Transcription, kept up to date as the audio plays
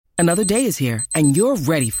Another day is here, and you're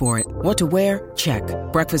ready for it. What to wear? Check.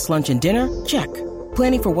 Breakfast, lunch, and dinner? Check.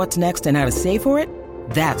 Planning for what's next and how to save for it?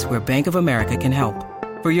 That's where Bank of America can help.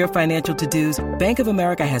 For your financial to-dos, Bank of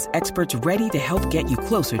America has experts ready to help get you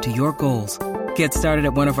closer to your goals. Get started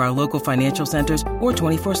at one of our local financial centers or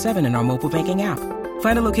 24/7 in our mobile banking app.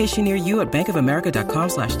 Find a location near you at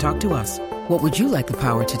bankofamerica.com/talktous. What would you like the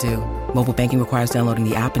power to do? Mobile banking requires downloading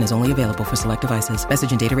the app and is only available for select devices.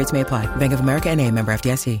 Message and data rates may apply. Bank of America N.A., member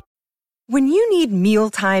FDIC. When you need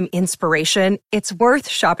mealtime inspiration, it's worth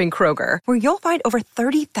shopping Kroger, where you'll find over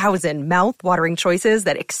 30,000 mouth-watering choices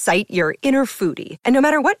that excite your inner foodie. And no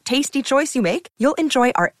matter what tasty choice you make, you'll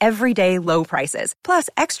enjoy our everyday low prices, plus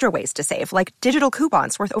extra ways to save, like digital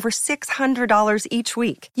coupons worth over $600 each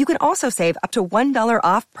week. You can also save up to $1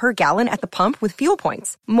 off per gallon at the pump with fuel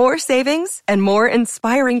points. More savings and more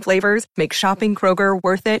inspiring flavors make shopping Kroger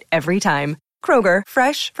worth it every time. Kroger,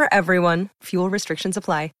 fresh for everyone. Fuel restrictions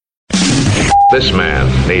apply. This man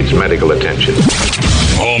needs medical attention.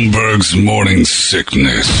 Holmberg's morning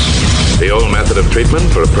sickness. The old method of treatment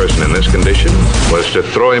for a person in this condition was to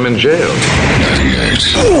throw him in jail. 98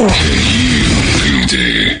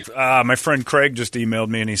 KUPD. My friend Craig just emailed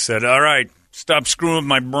me and he said, all right, stop screwing with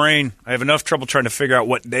my brain. I have enough trouble trying to figure out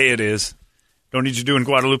what day it is. Don't need you doing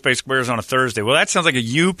Guadalupe Squares on a Thursday. Well, that sounds like a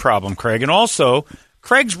you problem, Craig. And also,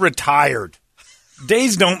 Craig's retired.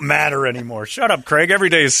 Days don't matter anymore. Shut up, Craig. Every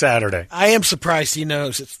day is Saturday. I am surprised he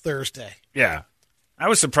knows it's Thursday. Yeah. I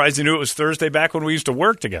was surprised he knew it was Thursday back when we used to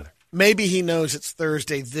work together. Maybe he knows it's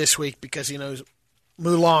Thursday this week because he knows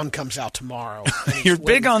Mulan comes out tomorrow. You're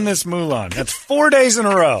big on this Mulan. That's 4 days in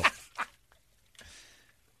a row.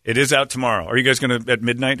 It is out tomorrow. Are you guys going to, at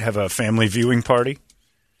midnight, have a family viewing party?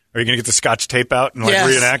 Are you going to get the Scotch tape out and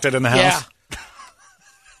reenact it in the house? Yeah.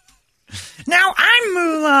 Now I'm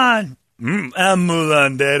Mulan. I'm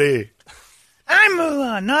Mulan, Daddy. I'm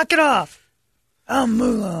Mulan. Knock it off. I'm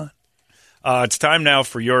Mulan. It's time now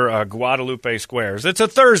for your Guadalupe Squares. It's a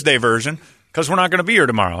Thursday version because we're not going to be here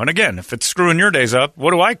tomorrow. And again, if it's screwing your days up,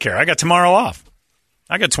 what do I care? I got tomorrow off.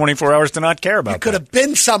 I got 24 hours to not care about that. You could have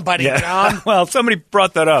been somebody, John. Well, somebody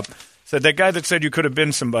brought that up. Said that guy that said you could have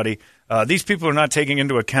been somebody, these people are not taking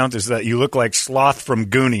into account is that you look like Sloth from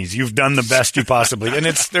Goonies. You've done the best you possibly. And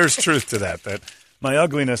there's truth to that my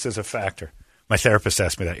ugliness is a factor. My therapist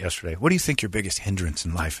asked me that yesterday. What do you think your biggest hindrance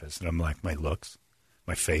in life is? And I'm like, my looks,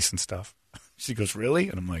 my face and stuff. She goes, really?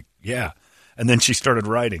 And I'm like, yeah. And then she started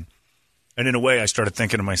writing. And in a way, I started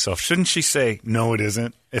thinking to myself, shouldn't she say, no, it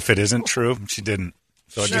isn't, if it isn't true? She didn't.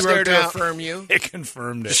 So She's there to affirm you. It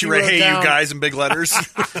confirmed it. She wrote, hey, you guys, in big letters.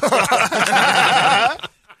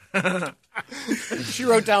 She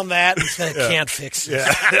wrote down that and said, can't fix it.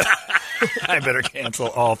 Yeah. I better cancel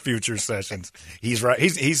all future sessions. He's right.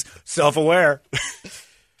 He's self-aware.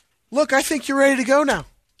 Look, I think you're ready to go now.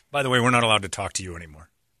 By the way, we're not allowed to talk to you anymore.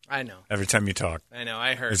 I know. Every time you talk. I know.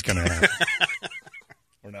 I heard. It's going to happen.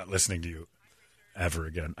 We're not listening to you ever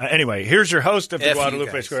again. Anyway, here's your host of the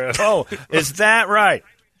Guadalupe Squares. Oh, is that right?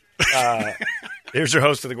 Here's your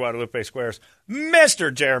host of the Guadalupe Squares,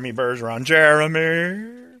 Mr. Jeremy Bergeron.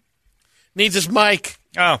 Jeremy. Needs his mic.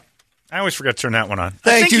 Oh, I always forget to turn that one on.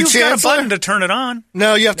 Thank you, you've Chancellor. got a button to turn it on.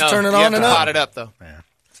 No, you have to turn it on You and have to up. pot it up, though. Yeah.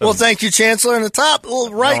 Well, thank you, Chancellor. In the top,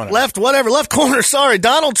 right, left, whatever. Left corner, sorry.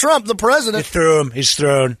 Donald Trump, the president. You threw him. He's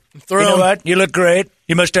thrown. You know what? You look great.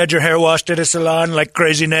 You must have had your hair washed at a salon like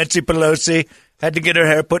crazy Nancy Pelosi. Had to get her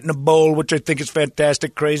hair put in a bowl, which I think is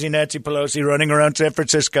fantastic. Crazy Nancy Pelosi running around San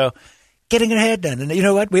Francisco, getting her hair done. And you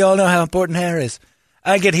know what? We all know how important hair is.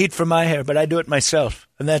 I get heat for my hair, but I do it myself,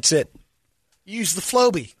 and that's it. Use the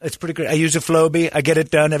Flowbee. It's pretty great. I use a Flowbee. I get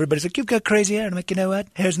it done. Everybody's like, you've got crazy hair. I'm like, you know what?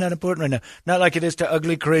 Hair's not important right now. Not like it is to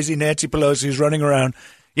ugly, crazy Nancy Pelosi who's running around.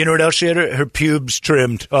 You know what else she had? Her pubes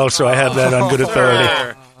trimmed. Also, I have that on good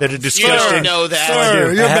authority. That are disgusting. You don't know that.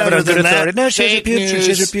 Sir, you're better than that. No, she has her pubes trimmed. She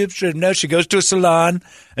has her pubes trimmed. No, she goes to a salon,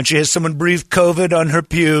 and she has someone breathe COVID on her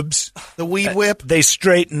pubes. The weed whip. They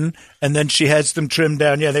straighten, and then she has them trimmed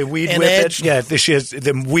down. Yeah, they weed And whip edged. it. Yeah, she has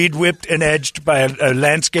them weed whipped and edged by a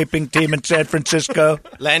landscaping team in San Francisco.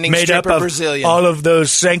 Landing made up stripper of Brazilian. all of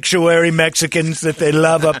those sanctuary Mexicans that they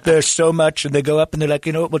love up there so much. And they go up and they're like,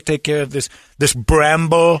 you know what, we'll take care of this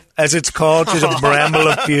bramble, as it's called. She's a bramble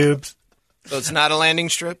of pubes. So it's not a landing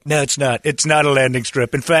strip? No, it's not. It's not a landing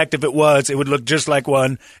strip. In fact, if it was, it would look just like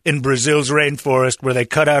one in Brazil's rainforest where they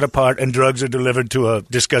cut out a part and drugs are delivered to a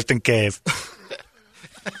disgusting cave.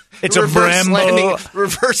 It's a bramble.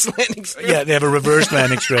 Reverse landing strip. Yeah, they have a reverse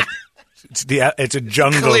landing strip. It's a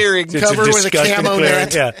jungle. Clearing, it's covered with a disgusting camo clearing.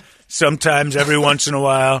 net. Yeah. Sometimes, every once in a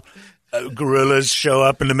while, gorillas show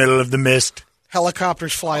up in the middle of the mist.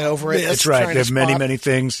 Helicopters fly over it. That's right. There's many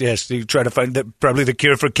things. Yes, you try to find that. Probably the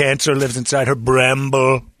cure for cancer lives inside her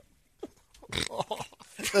bramble.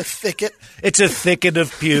 The thicket. It's a thicket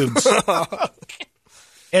of pubes.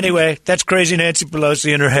 Anyway, that's crazy Nancy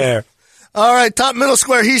Pelosi and her hair. All right, top middle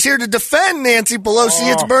square. He's here to defend Nancy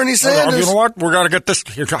Pelosi. It's Bernie Sanders. You know what? We got to get this.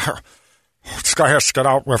 This guy has to get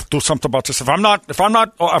out. We have to do something about this. If I'm not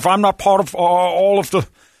part of all of the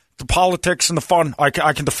politics and the fun, I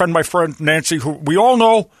can defend my friend Nancy, who we all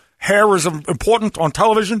know hair is important on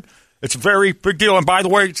television. It's a very big deal. And by the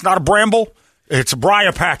way, it's not a bramble. It's a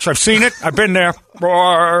briar patch. I've seen it. I've been there.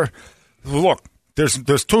 Look, there's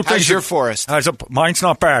two things. How's your forest? Mine's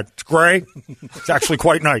not bad. It's gray. It's actually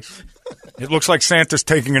quite nice. It looks like Santa's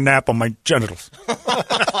taking a nap on my genitals.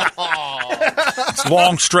 It's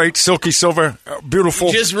long, straight, silky silver, beautiful.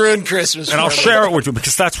 You just ruined Christmas. And I'll share it with you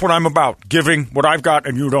because that's what I'm about, giving what I've got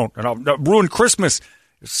and you don't. And I'll ruin Christmas.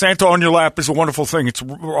 Santa on your lap is a wonderful thing. It's a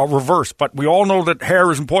reverse. But we all know that hair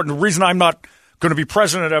is important. The reason I'm not going to be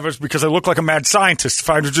president ever is because I look like a mad scientist. If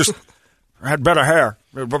I just had better hair,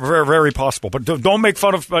 very, very possible. But don't make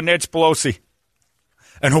fun of Nancy Pelosi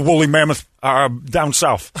and her woolly mammoth down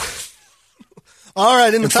south. All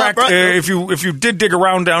right, in fact, right. If you did dig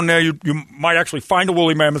around down there, you might actually find a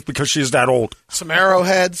woolly mammoth because she's that old. Some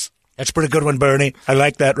arrowheads. That's a pretty good one, Bernie. I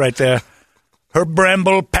like that right there. Her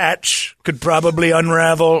bramble patch could probably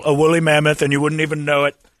unravel a woolly mammoth, and you wouldn't even know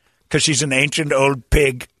it because she's an ancient old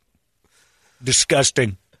pig.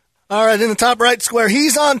 Disgusting. All right, in the top right square,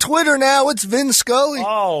 he's on Twitter now. It's Vin Scully.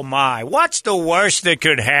 Oh, my. What's the worst that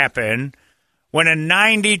could happen when a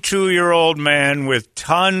 92-year-old man with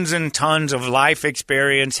tons and tons of life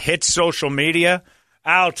experience hits social media?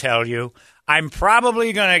 I'll tell you, I'm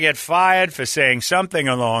probably going to get fired for saying something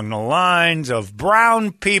along the lines of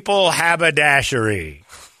brown people haberdashery,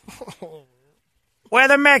 where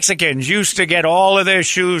the Mexicans used to get all of their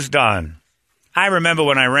shoes done. I remember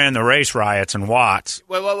when I ran the race riots in Watts.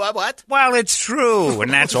 What? Well, it's true, and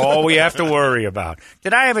that's all we have to worry about.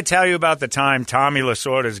 Did I ever tell you about the time Tommy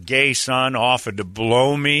Lasorda's gay son offered to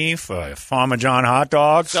blow me for Farmer John hot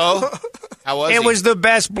dogs? So, how was it? Was the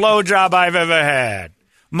best blowjob I've ever had.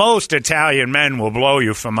 Most Italian men will blow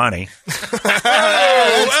you for money.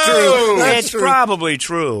 That's true. It's probably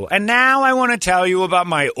true. And now I want to tell you about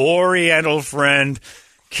my Oriental friend,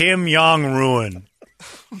 Kim Jong-un.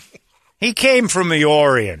 He came from the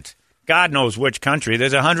Orient. God knows which country.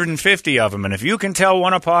 There's 150 of them. And if you can tell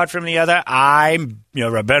one apart from the other,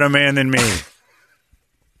 you're a better man than me.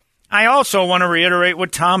 I also want to reiterate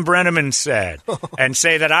what Tom Brenneman said and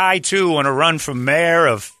say that I, too, want to run for mayor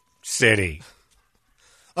of city.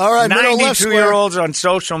 All right, 92-year-olds on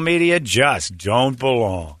social media just don't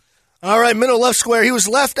belong. All right, middle left square. He was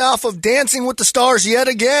left off of Dancing with the Stars yet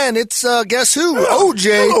again. It's, guess who?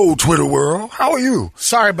 OJ. Hello, Twitter world. How are you?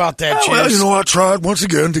 Sorry about that, Well, you know, I tried once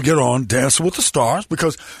again to get on Dancing with the Stars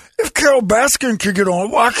because if Carol Baskin can get on,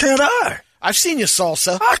 why can't I? I've seen you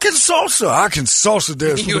salsa. I can salsa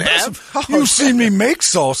dance. You have? You've seen me make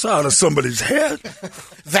salsa out of somebody's head.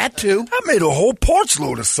 That too. I made a whole porch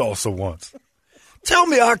load of salsa once. Tell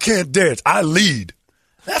me I can't dance. I lead.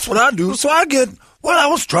 That's what I do. So what I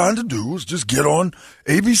was trying to do was just get on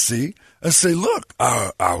ABC and say, look,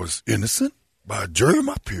 I was innocent by a jury of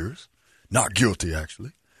my peers. Not guilty,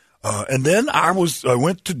 actually. And then I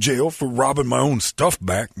went to jail for robbing my own stuff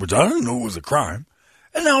back, which I didn't know was a crime.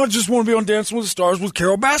 And now I just want to be on Dancing with the Stars with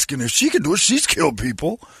Carol Baskin. If she can do it, she's killed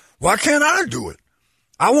people. Why can't I do it?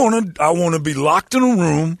 I want to be locked in a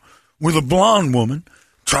room with a blonde woman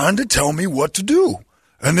trying to tell me what to do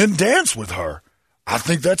and then dance with her. I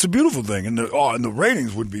think that's a beautiful thing, and the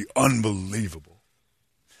ratings would be unbelievable.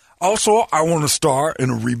 Also, I want to star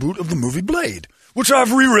in a reboot of the movie Blade, which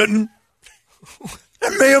I've rewritten.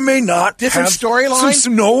 It may or may not. Different storyline?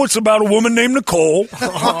 No, it's about a woman named Nicole.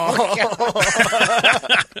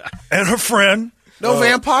 And her friend. No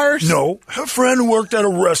vampires? No. Her friend who worked at a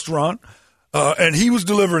restaurant, and he was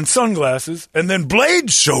delivering sunglasses, and then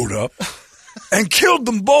Blade showed up and killed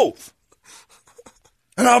them both.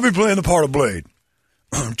 And I'll be playing the part of Blade.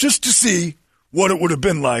 Just to see what it would have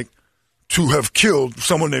been like to have killed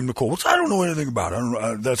someone named Nicole, which I don't know anything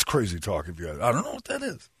about. That's crazy talk. I don't know what that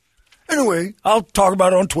is. Anyway, I'll talk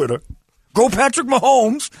about it on Twitter. Go Patrick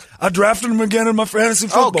Mahomes. I drafted him again in my fantasy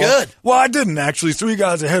football. Oh, good. Well, I didn't, actually. 3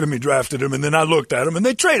 guys ahead of me drafted him, and then I looked at him, and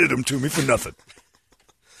they traded him to me for nothing.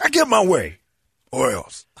 I get my way, or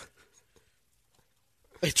else.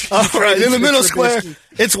 All right, in the middle square,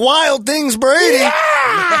 it's Wild Things Brady.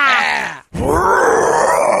 Yeah!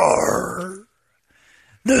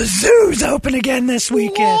 The zoo's open again this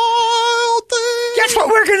weekend. Wild Things. Guess what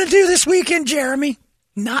we're going to do this weekend, Jeremy?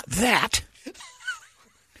 Not that.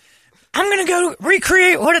 I'm going to go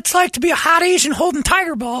recreate what it's like to be a hot Asian holding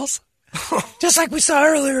tiger balls. Just like we saw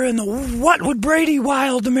earlier in the What Would Brady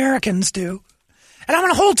Wild Americans Do. And I'm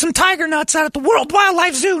going to hold some tiger nuts out at the World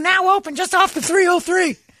Wildlife Zoo, now open just off the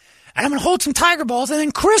 303. And I'm going to hold some tiger balls, and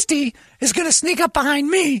then Christy is going to sneak up behind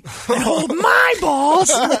me and hold my balls.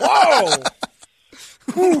 Whoa.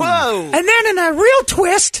 Whoa. And then in a real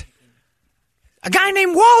twist, a guy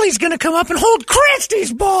named Wally's going to come up and hold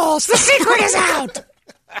Christy's balls. The secret is out.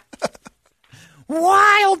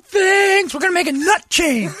 Wild things. We're going to make a nut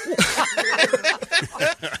chain.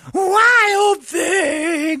 Wild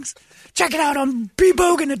things. Check it out on B.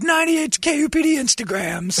 Bogan at 98 KUPD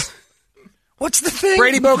Instagrams. What's the thing?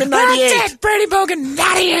 Brady Bogan 98. That's it, Brady Bogan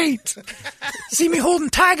 98. See me holding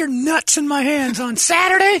tiger nuts in my hands on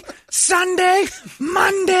Saturday, Sunday,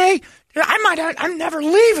 Monday. I'm never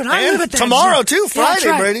leaving. I live at that tomorrow, zoo. too, Friday,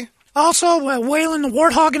 right. Brady. Also, Waylon the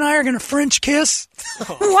Warthog and I are going to French kiss.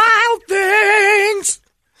 Wild things.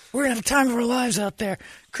 We're going to have time of our lives out there.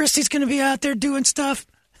 Christy's going to be out there doing stuff.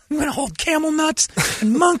 I'm going to hold camel nuts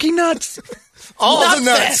and monkey nuts. All the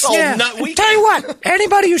nuts. Yeah. Nut weekend. Tell you what,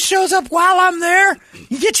 anybody who shows up while I'm there,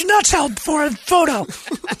 you get your nuts held for a photo.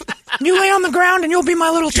 You lay on the ground and you'll be my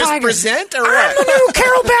little tiger. Just present or what? I'm the new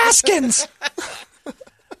Carol Baskins.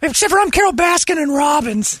 Except for I'm Carol Baskin and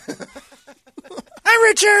Robbins. Hi,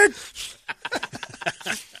 Richard.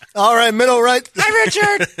 All right, middle right. Hi,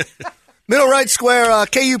 Richard. Middle right square,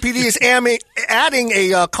 KUPD is adding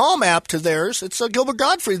a Calm app to theirs. It's Gilbert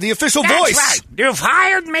Godfrey, the official That's voice. right. You've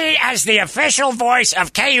hired me as the official voice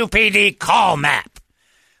of KUPD Calm app.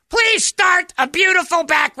 Please start a beautiful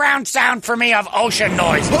background sound for me of ocean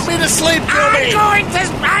noises. Put me to sleep, Gilbert.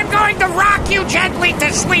 I'm going to rock you gently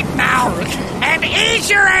to sleep now and ease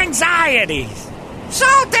your anxieties.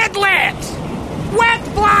 Salted lips, wet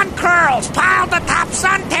blonde curls piled atop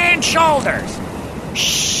suntanned shoulders.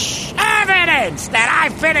 Shh. Evidence that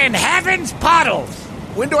I've been in heaven's puddles.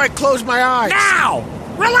 When do I close my eyes? Now,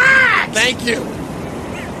 relax. Thank you.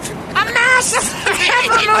 A massive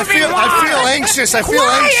ever-moving I feel anxious. I feel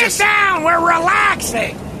anxious. Quiet down. We're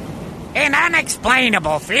relaxing. An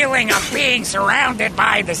unexplainable feeling of being surrounded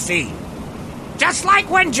by the sea. Just like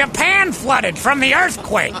when Japan flooded from the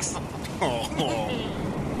earthquakes.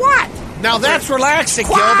 What? Now that's relaxing,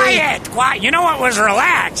 Gilby. Quiet. You know what was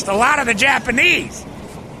relaxed? A lot of the Japanese.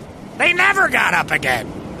 They never got up again.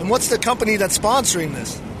 And what's the company that's sponsoring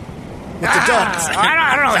this? With the ducks.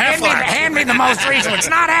 I don't know. Hand me the most recent. It's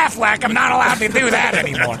not Aflac. I'm not allowed to do that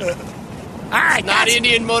anymore. All right. Not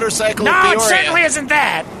Indian Motorcycle No, Peoria. it certainly isn't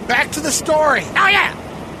that. Back to the story. Oh, yeah.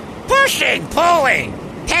 Pushing, pulling,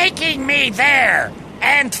 taking me there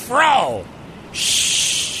and fro.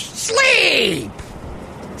 Shh. Sleep.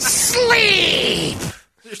 Sleep.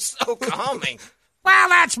 You're so calming. Well,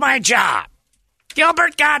 that's my job.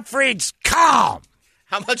 Gilbert Gottfried's Calm.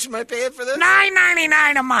 How much am I paying for this?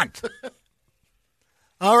 $9.99 a month.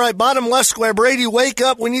 All right, bottom left square. Brady, wake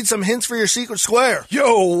up. We need some hints for your secret square.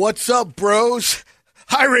 Yo, what's up, bros?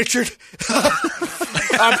 Hi, Richard.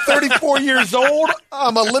 I'm 34 years old.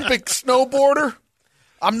 I'm an Olympic snowboarder.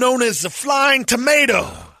 I'm known as the Flying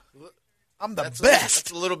Tomato. I'm the best.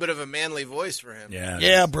 That's a little bit of a manly voice for him.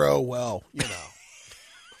 Yeah, bro. Well, you know.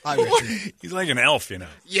 Hi, Richard. He's like an elf, you know.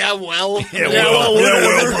 Yeah, well.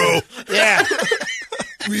 Bro. Yeah.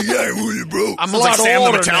 Yeah, bro. I'm a Sounds lot like Sam the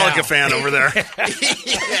older Metallica now. fan over there.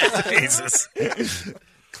 Jesus.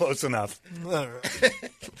 Close enough.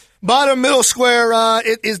 Bottom middle square,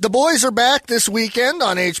 it is The Boys are back this weekend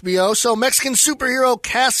on HBO. So Mexican superhero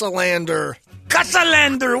Casalander.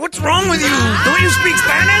 Casalander, what's wrong with you? Don't you speak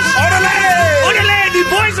Spanish? Orale! Orale, the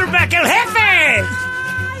boys are back. El jefe!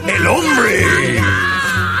 El hombre.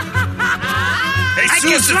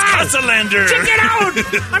 Jesus, it's Casalander. Check it out!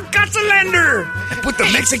 I'm Casalander. I put the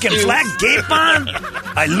Mexican flag cape on.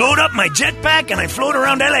 I load up my jetpack and I float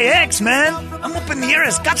around LAX, man. I'm up in the air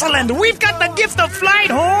as Casalander. We've got the gift of flight,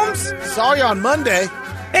 Holmes. Saw you on Monday.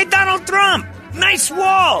 Hey, Donald Trump. Nice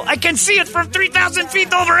wall. I can see it from 3,000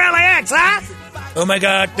 feet over LAX, huh? Oh, my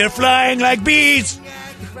God. They're flying like bees.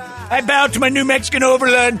 I bow to my new Mexican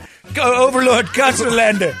overlord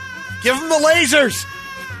Casalander. Give him the lasers.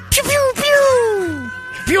 Pew, pew, pew.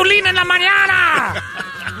 Piolín en la mañana.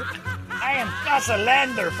 I am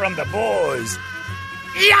Casalander from The Boys.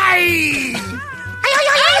 Yay!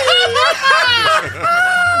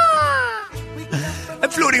 I'm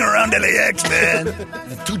floating around LAX, man.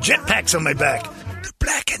 With 2 jetpacks on my back. The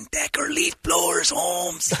Black & Decker leaf blowers,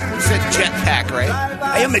 Holmes. You said jetpack, right?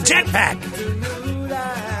 I am a jetpack.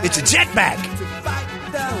 It's a jetpack.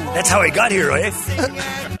 That's how I got here, eh?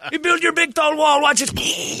 You build your big tall wall, watch it.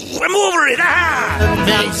 I'm over it.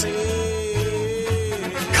 Ah!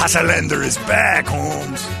 Casalander is back,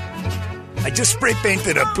 Holmes. I just spray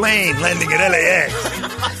painted a plane landing at LAX.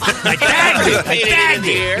 I tagged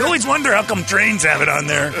it. You always wonder how come trains have it on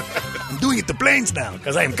there. I'm doing it to planes now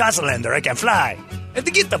because I am Casalander. I can fly. I have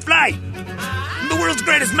to get the flight. I'm the world's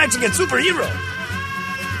greatest Mexican superhero.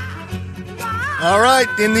 All right,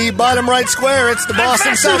 in the bottom right square, it's the boss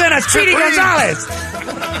himself. Faster than a Speedy Gonzalez.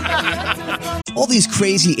 All these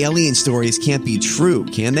crazy alien stories can't be true,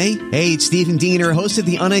 can they? Hey, it's Stephen Diener, host of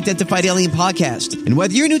the Unidentified Alien Podcast. And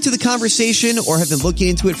whether you're new to the conversation or have been looking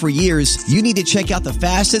into it for years, you need to check out the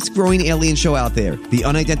fastest growing alien show out there, the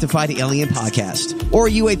Unidentified Alien Podcast, or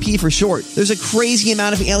UAP for short. There's a crazy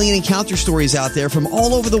amount of alien encounter stories out there from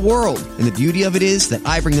all over the world. And the beauty of it is that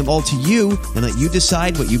I bring them all to you and let you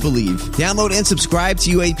decide what you believe. Download and subscribe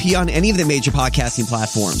to UAP on any of the major podcasting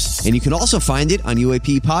platforms. And you can also find it on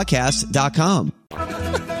UAPpodcast.com.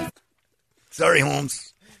 Sorry,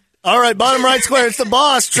 Holmes. All right, bottom right square, it's the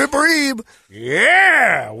boss, Trip Reeb.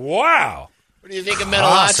 Yeah, wow. What do you think of Metalachi?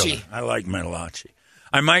 Awesome. I like Metalachi.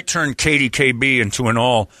 I might turn KDKB into an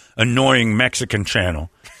all-annoying Mexican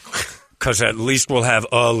channel because at least we'll have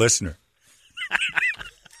a listener.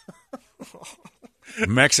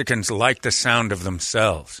 Mexicans like the sound of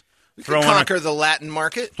themselves. We can conquer the Latin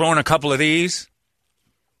market. Throwing a couple of these,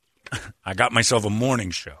 I got myself a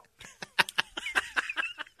morning show.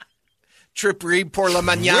 Trip Reeb por la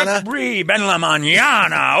mañana. Trip Reeb en la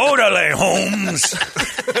mañana. Orale, Holmes.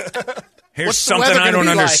 Here's something I don't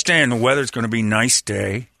understand. The weather's going to be nice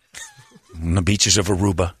day on the beaches of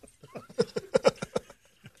Aruba.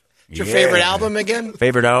 Your favorite album again?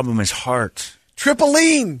 Favorite album is Heart.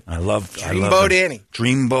 Tripolline. I love Dreamboat Annie.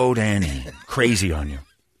 Dreamboat Annie. Crazy on you.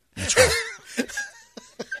 That's right.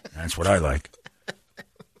 That's what I like.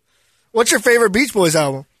 What's your favorite Beach Boys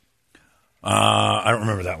album? I don't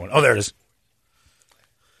remember that one. Oh, there it is.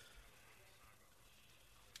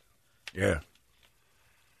 Yeah.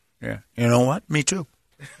 Yeah. You know what? Me too.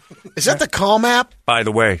 Is that the Calm app? By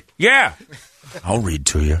the way, yeah. I'll read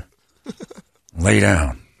to you. Lay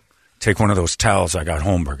down. Take one of those towels I got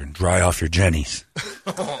Holmberg and dry off your jennies.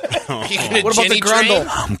 What about the Grundle?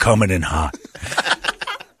 I'm coming in hot.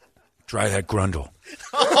 Dry that Grundle.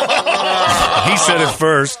 He said it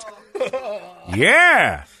first.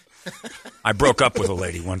 Yeah. I broke up with a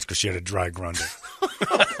lady once because she had a dry Grundle.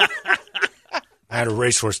 I had a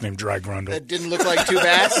racehorse named Dry Grundle. That didn't look like two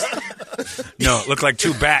bats? No, it looked like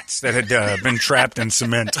two bats that had been trapped in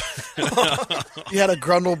cement. You had a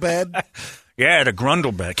Grundle bed? Yeah, I had a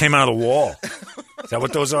Grundle bed. It came out of the wall. Is that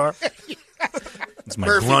what those are? It's my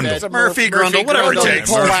Grundle. Murphy Grundle, whatever it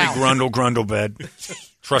takes. Murphy Grundle bed.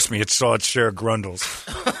 Trust me, it saw its share of Grundles.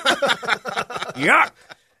 Yuck.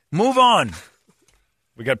 Move on.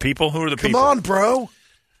 We got people? Who are the people? Come on, bro.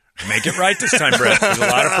 Make it right this time, Brett. There's a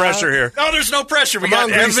lot of pressure here. No, there's no pressure. We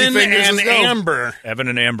got Evan and Amber. Evan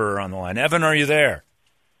and Amber are on the line. Evan, are you there?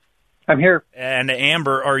 I'm here. And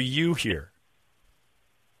Amber, are you here?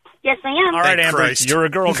 Yes, I am. All right, Amber, you're a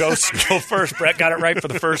girl. Go first. Brett got it right for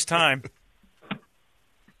the first time.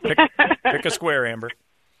 Pick a square, Amber.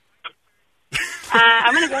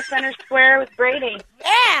 I'm going to go center square with Brady.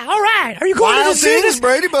 Yeah, all right. Are you going to the zoo this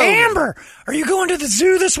Brady Bogan. Amber, are you going to the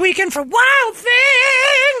zoo this weekend for Wild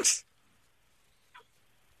Things?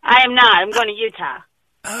 I am not. I'm going to Utah.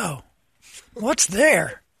 Oh. What's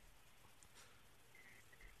there?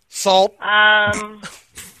 Salt. There's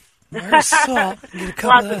salt. Lots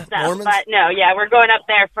of stuff. Mormons? But no, yeah, we're going up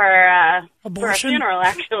there for a funeral,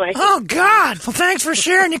 actually. Oh, God. Well, thanks for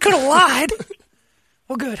sharing. You could have lied.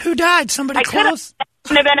 Well, good. Who died? Somebody close?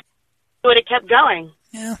 I would have kept going.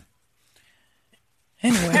 Yeah.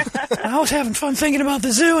 Anyway, I was having fun thinking about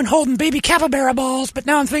the zoo and holding baby capybara balls, but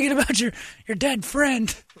now I'm thinking about your dead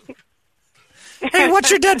friend. Hey, what's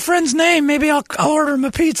your dead friend's name? Maybe I'll order him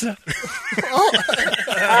a pizza. Oh no,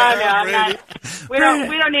 I'm not. We don't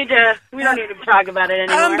need to talk about it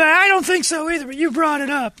anymore. I don't think so either. But you brought it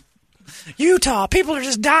up. Utah, people are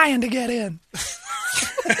just dying to get in.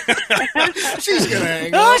 She's gonna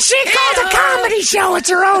hang Oh, up. she called a comedy show. It's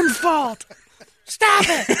her own fault. Stop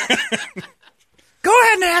it. Go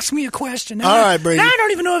ahead and ask me a question. All right, Brady. Now I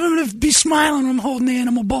don't even know if I'm going to be smiling when I'm holding the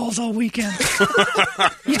animal balls all weekend.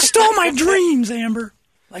 You stole my dreams, Amber.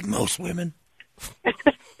 Like most women.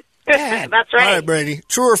 That's right. All right, Brady.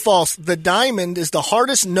 True or false? The diamond is the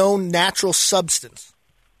hardest known natural substance.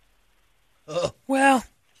 Well,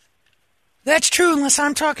 that's true unless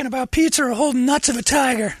I'm talking about pizza or holding nuts of a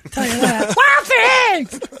tiger. I'll tell you that. Wild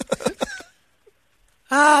Things!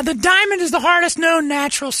 The diamond is the hardest known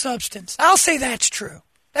natural substance. I'll say that's true.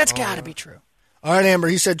 That's got to be true. All right, Amber.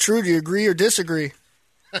 He said true. Do you agree or disagree?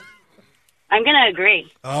 I'm going to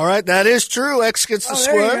agree. All right, that is true. X gets the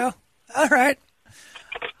There you square. go. All right.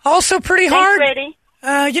 Also pretty Thanks, hard. Brady.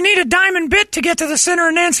 You need a diamond bit to get to the center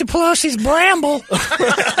of Nancy Pelosi's bramble.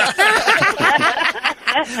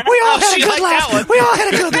 We all had a good laugh. We all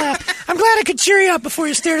had a good laugh. I'm glad I could cheer you up before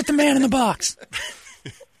you stared at the man in the box.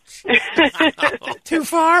 Too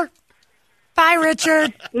far? Bye,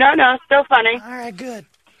 Richard. No, still funny. All right, good.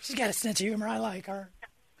 She's got a sense of humor. I like her.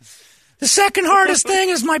 The second hardest thing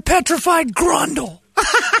is my petrified grundle.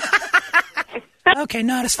 Okay,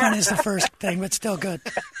 not as funny as the first thing, but still good.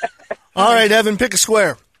 All right, Evan, pick a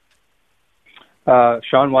square.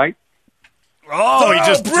 Sean White. Oh, he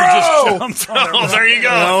just jumped on it. There you go.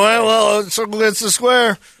 Well, circle gets the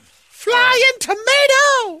square. Flying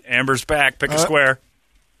tomato. Amber's back. Pick a square.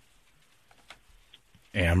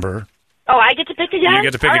 Amber. Oh, I get to pick again? You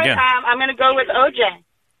get to pick All right, again. I'm going to go with OJ.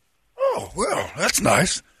 Oh, well, that's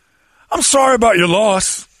nice. I'm sorry about your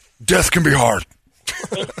loss. Death can be hard.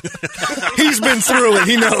 He's been through it.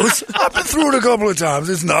 He knows. I've been through it a couple of times.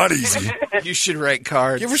 It's not easy. You should write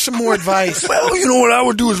cards. Give her some more advice. Well, you know what I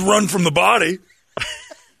would do is run from the body.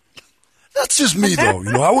 That's just me, though.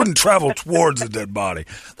 You know, I wouldn't travel towards a dead body.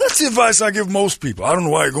 That's the advice I give most people. I don't know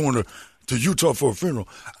why you're going to Utah for a funeral.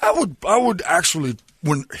 I would actually,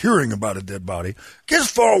 when hearing about a dead body, get as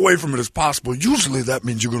far away from it as possible. Usually that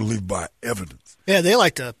means you're going to leave by evidence. Yeah, they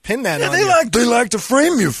like to pin that on you. They like to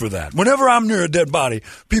frame you for that. Whenever I'm near a dead body,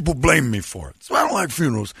 people blame me for it. So I don't like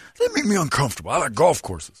funerals. They make me uncomfortable. I like golf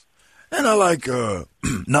courses. And I like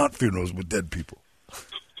not funerals with dead people.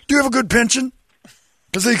 Do you have a good pension?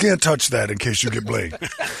 Because they can't touch that in case you get blamed.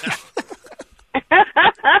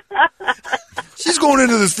 She's going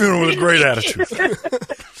into this funeral with a great attitude.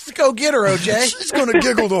 Just go get her, OJ. She's going to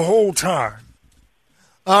giggle the whole time.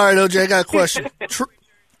 All right, OJ, I got a question.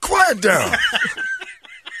 Quiet down.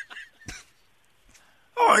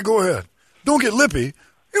 All right, go ahead. Don't get lippy.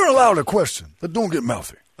 You're allowed a question, but don't get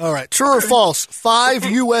mouthy. All right, true or false? 5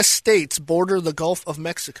 U.S. states border the Gulf of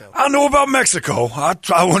Mexico. I know about Mexico.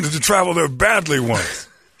 I wanted to travel there badly once.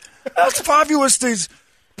 That's 5 U.S. states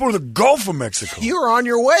border the Gulf of Mexico. You were on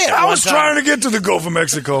your way. I was trying to get to the Gulf of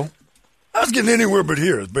Mexico. I was getting anywhere but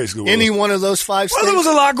here, is basically what Any one of those 5 states? Well, there was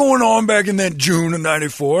a lot going on back in that June of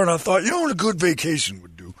 94, and I thought, you know what a good vacation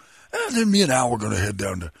would do? And then me and Al were going to head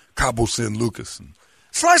down to Cabo San Lucas and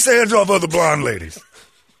slice the heads off other blonde ladies.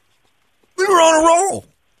 We were on a roll.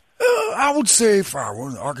 I would say if I were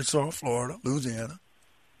in Arkansas, Florida, Louisiana,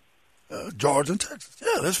 Georgia, and Texas.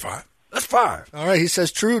 Yeah, that's 5. That's 5. All right, he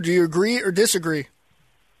says true. Do you agree or disagree?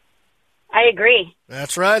 I agree.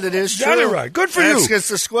 That's right, it is true. Got it right. Good for you. X gets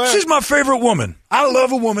the square. She's my favorite woman. I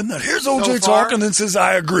love a woman that hears OJ talk and then says,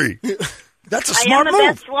 I agree. That's a smart move. I am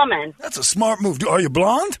the best woman. That's a smart move. Are you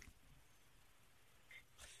blonde?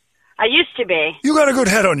 I used to be. You got a good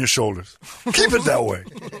head on your shoulders. Keep it that way.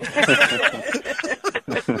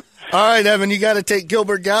 All right, Evan, you got to take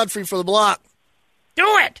Gilbert Godfrey for the block. Do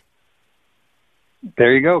it.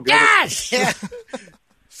 There you go. Yes. Yeah.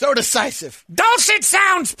 So decisive. Dulcet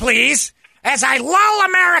sounds, please, as I lull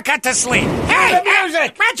America to sleep. Hey,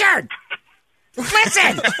 music. Richard,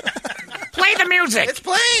 listen. Play the music. It's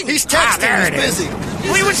playing. He's texting. There it He's is.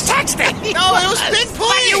 busy. We was texting. No, it was big But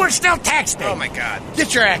playing. you were still texting. Oh, my God.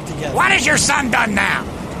 Get your act together. What has your son done now?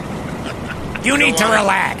 You need to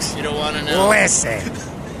relax. You don't want to know. Listen.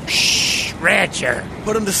 Shh, Richard.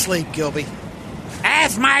 Put him to sleep, Gilby.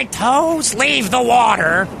 As my toes leave the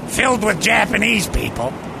water filled with Japanese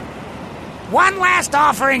people, one last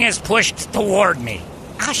offering is pushed toward me.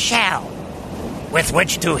 A shell with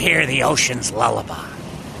which to hear the ocean's lullaby.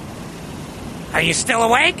 Are you still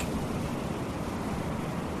awake?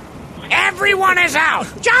 Everyone is out.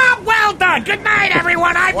 Job well done. Good night,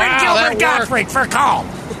 everyone. I've been Gilbert Gottfried for call.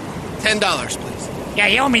 $10, please. Yeah,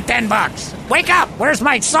 you owe me $10. Wake up. Where's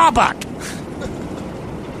my sawbuck?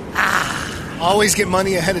 Always get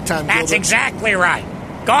money ahead of time, That's Gilbert. exactly right.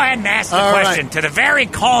 Go ahead and ask the All question right. to the very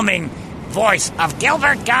calming voice of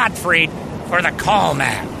Gilbert Gottfried for the call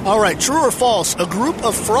man. All right, true or false? A group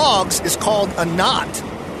of frogs is called a knot.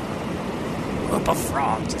 A group of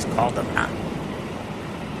frogs is called a knot.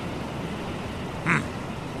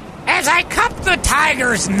 As I cup the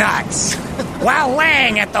tiger's nuts while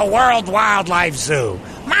laying at the World Wildlife Zoo,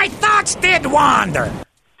 my thoughts did wander.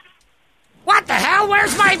 What the hell?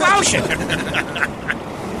 Where's my lotion?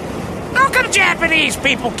 How come Japanese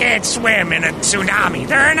people can't swim in a tsunami?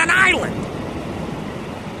 They're in an island.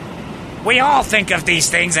 We all think of these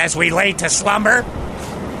things as we lay to slumber.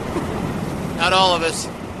 Not all of us.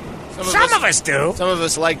 Some of us do. Some of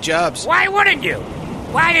us like jobs. Why wouldn't you?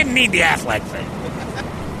 Well, I didn't need the Affleck thing.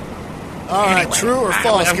 All right, true or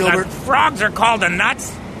false, Gilbert? Frogs are called a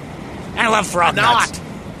nuts? I love frog nuts.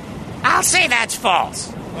 I'll say that's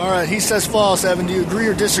false. All right, he says false. Evan, do you agree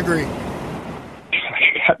or disagree?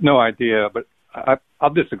 I got no idea, but I'll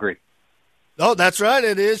disagree. Oh, that's right.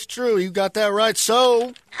 It is true. You got that right.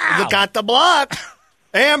 So, you got the block.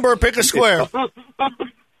 Amber, pick a square.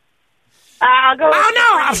 I'll go.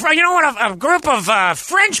 Oh, no. You know what? A group of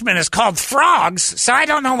Frenchmen is called frogs, so I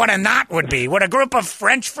don't know what a knot would be. Would a group of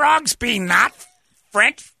French frogs be not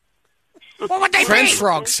French? What would they French be?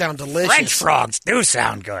 frogs sound delicious. French frogs do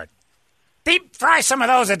sound good. Deep fry some of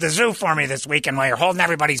those at the zoo for me this weekend while you're holding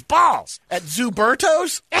everybody's balls. At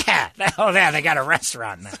Zuberto's? Yeah. Oh, yeah, they got a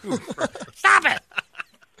restaurant now. Stop it.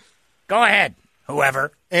 Go ahead,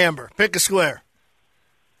 whoever. Amber, pick a square.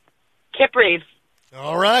 Kip Reeves.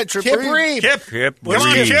 All right, Trip Kip Reeves. Reeves. Kip Where's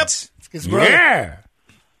Kip? Reeves. His brother. Yeah.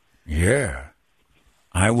 Yeah.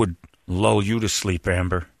 I would lull you to sleep,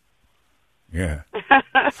 Amber. Yeah.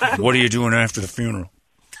 What are you doing after the funeral?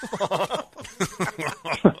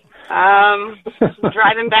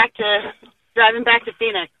 Driving back to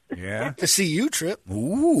Phoenix. Yeah. To see you, Trip.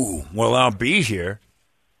 Ooh. Well, I'll be here,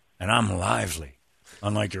 and I'm lively,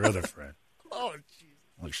 unlike your other friend. Oh,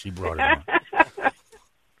 jeez. Like she brought it on.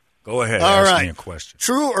 Go ahead. All ask right. me a question.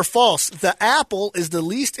 True or false? The apple is the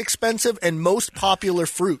least expensive and most popular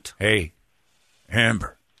fruit. Hey,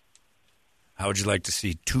 Amber, how would you like to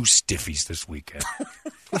see 2 stiffies this weekend?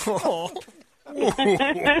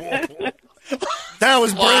 That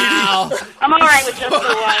was Brady. Wow. I'm all right with just the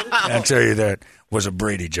one. I'll tell you that was a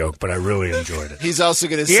Brady joke, but I really enjoyed it. He's also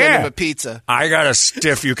going to send him a pizza. I got a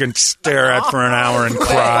stiff you can stare at for an hour and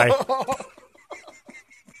cry.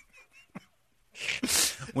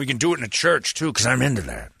 We can do it in a church, too, because I'm into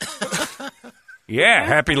that. Yeah,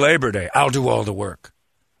 happy Labor Day. I'll do all the work.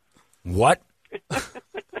 What?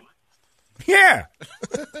 Yeah.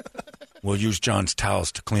 We'll use John's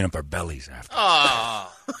towels to clean up our bellies after.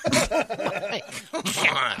 Oh.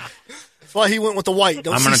 That's why he went with the white.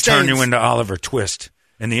 I'm going to turn you into Oliver Twist.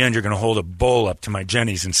 In the end, you're going to hold a bowl up to my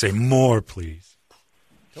Jenny's and say, more, please.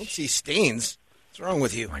 Don't see stains. What's wrong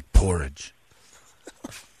with you? Like porridge.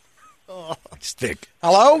 It's thick.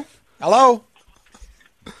 Hello? Hello?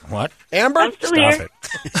 What? Amber? I'm still Stop here.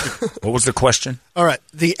 it. What was the question? All right.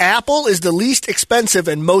 The apple is the least expensive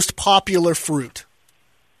and most popular fruit.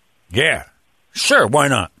 Yeah. Sure, why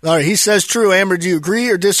not? All right. He says true. Amber, do you agree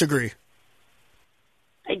or disagree?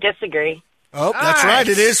 I disagree. Oh, that's right.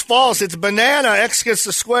 It is false. It's banana. X gets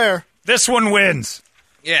the square. This one wins.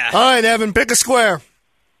 Yeah. All right, Evan, pick a square.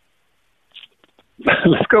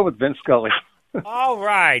 Let's go with Vince Scully. All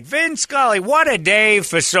right. Vince Scully, what a day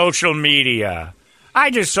for social media. I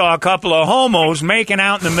just saw a couple of homos making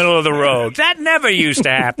out in the middle of the road. That never used to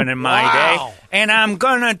happen in my day. And I'm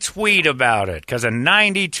going to tweet about it because a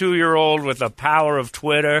 92-year-old with the power of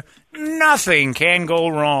Twitter, nothing can go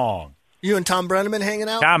wrong. You and Tom Brenneman hanging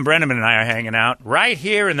out? Tom Brenneman and I are hanging out right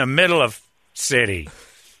here in the middle of city.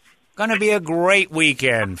 Going to be a great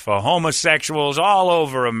weekend for homosexuals all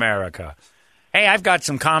over America. Hey, I've got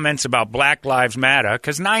some comments about Black Lives Matter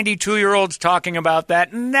because 92-year-olds talking about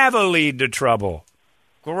that never lead to trouble.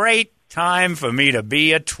 Great time for me to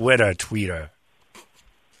be a Twitter tweeter.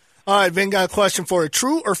 All right, Vin, got a question for you.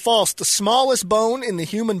 True or false, the smallest bone in the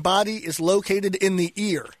human body is located in the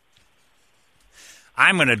ear?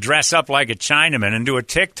 I'm going to dress up like a Chinaman and do a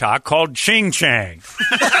TikTok called Ching Chang.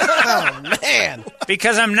 Oh, man.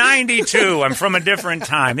 Because I'm 92. I'm from a different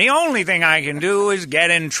time. The only thing I can do is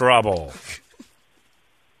get in trouble.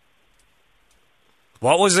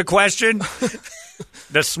 What was the question?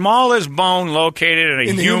 The smallest bone located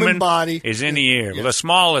in a human body is in the ear. Yes. Well, the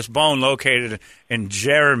smallest bone located in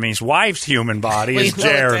Jeremy's wife's human body is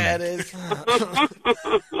Jeremy.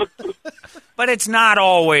 But it's not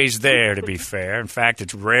always there, to be fair. In fact,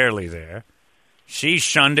 it's rarely there. She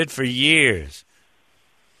shunned it for years.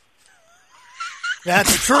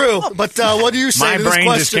 That's true. But what do you say My to this brain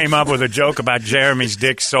question? just came up with a joke about Jeremy's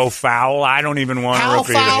dick so foul, I don't even want to How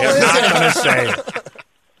repeat foul it. I'm is not it? going to say it.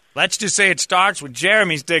 Let's just say it starts with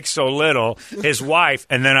Jeremy's dick so little, his wife,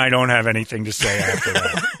 and then I don't have anything to say after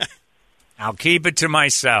that. I'll keep it to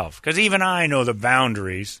myself, because even I know the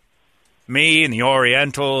boundaries. Me and the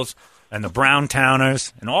Orientals and the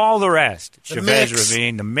Browntowners and all the rest. The Chavez mix.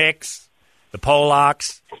 Ravine, the mix, the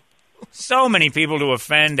Polacks. So many people to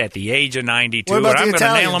offend at the age of 92. What about and I'm the going to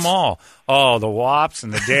nail Italians? them all. Oh, the Wops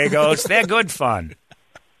and the Dagos. They're good fun.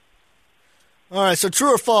 All right, so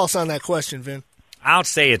true or false on that question, Vin? I'll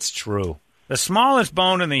say it's true. The smallest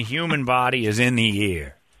bone in the human body is in the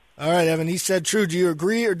ear. All right, Evan, he said true. Do you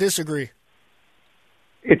agree or disagree?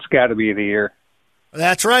 It's got to be the ear.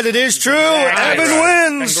 That's right, it is true. Nice.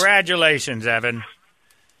 Evan wins. Congratulations, Evan.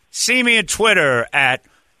 See me at Twitter at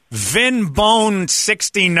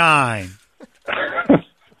Vinbone69.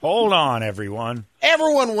 Hold on, everyone.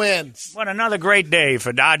 Everyone wins. What another great day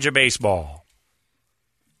for Dodger baseball.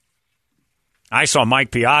 I saw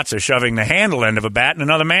Mike Piazza shoving the handle end of a bat in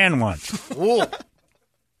another man once. Ooh.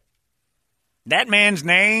 That man's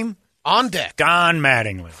name? On deck. Don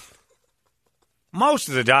Mattingly. Most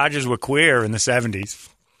of the Dodgers were queer in the 70s.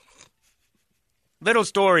 Little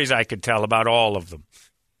stories I could tell about all of them.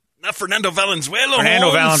 Not Fernando Valenzuela.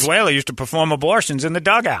 Fernando Valenzuela used to perform abortions in the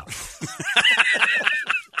dugout.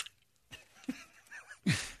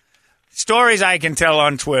 Stories I can tell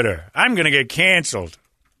on Twitter. I'm going to get canceled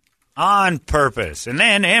on purpose. And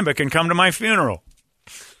then Amber can come to my funeral.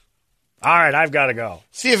 All right, I've got to go.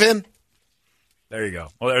 See you, Vin. There you go.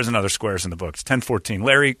 Well, there's another squares in the books. 10-14.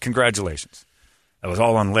 Larry, congratulations. That was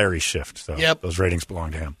all on Larry's shift, so those ratings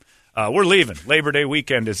belong to him. We're leaving. Labor Day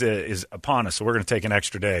weekend is upon us, so we're going to take an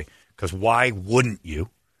extra day because why wouldn't you?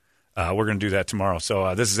 We're going to do that tomorrow.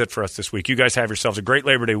 So this is it for us this week. You guys have yourselves a great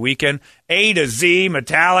Labor Day weekend. A to Z,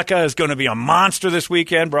 Metallica is going to be a monster this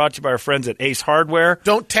weekend, brought to you by our friends at Ace Hardware.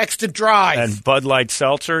 Don't text and drive. And Bud Light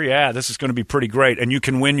Seltzer. Yeah, this is going to be pretty great. And you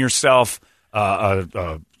can win yourself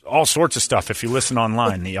all sorts of stuff if you listen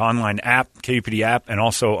online. The online app, KUPD app, and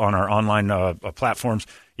also on our online platforms.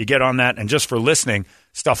 You get on that, and just for listening,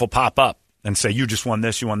 stuff will pop up and say, you just won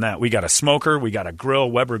this, you won that. We got a smoker, we got a grill,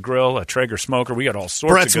 Weber grill, a Traeger smoker. We got all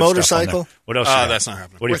sorts Brett's of good motorcycle. Stuff on there. What else you got? That's not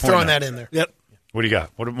happening. We're throwing that in there. Yep. What do you got?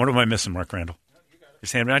 What am I missing, Mark Randall?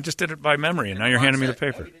 Just hand me. I just did it by memory, and now you're handing me the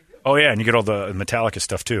paper. Oh, yeah, and you get all the Metallica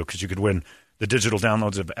stuff, too, because you could win the digital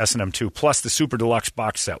downloads of S&M 2, plus the Super Deluxe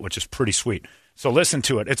box set, which is pretty sweet. So listen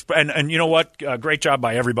to it. And you know what? Great job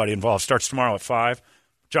by everybody involved. Starts tomorrow at 5.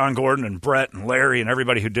 John Gordon and Brett and Larry and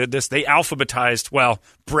everybody who did this, they alphabetized. Well,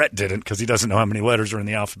 Brett didn't because he doesn't know how many letters are in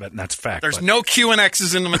the alphabet, and that's fact. There's no Q and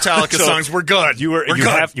X's in the Metallica songs. We're good.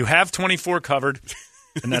 You have 24 covered,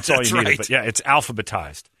 and that's all you needed. But yeah, it's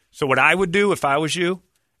alphabetized. So what I would do if I was you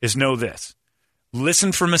is know this.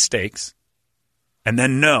 Listen for mistakes, and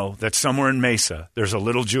then know that somewhere in Mesa there's a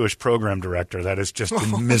little Jewish program director that is just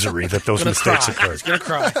in misery that those mistakes occurred. He's going to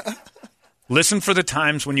cry. Listen for the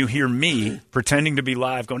times when you hear me pretending to be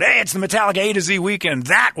live going, hey, it's the Metallica A to Z weekend.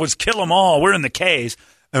 That was Kill 'Em All. We're in the K's,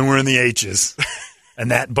 and we're in the H's.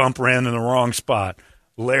 And that bump ran in the wrong spot.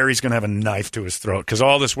 Larry's going to have a knife to his throat because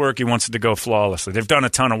all this work, he wants it to go flawlessly. They've done a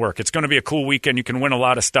ton of work. It's going to be a cool weekend. You can win a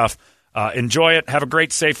lot of stuff. Enjoy it. Have a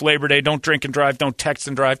great, safe Labor Day. Don't drink and drive. Don't text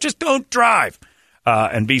and drive. Just don't drive.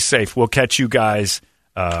 And be safe. We'll catch you guys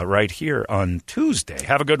right here on Tuesday.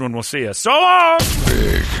 Have a good one. We'll see you. So long!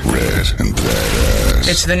 Big, red, and badass.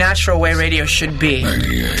 It's the natural way radio should be.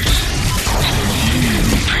 98.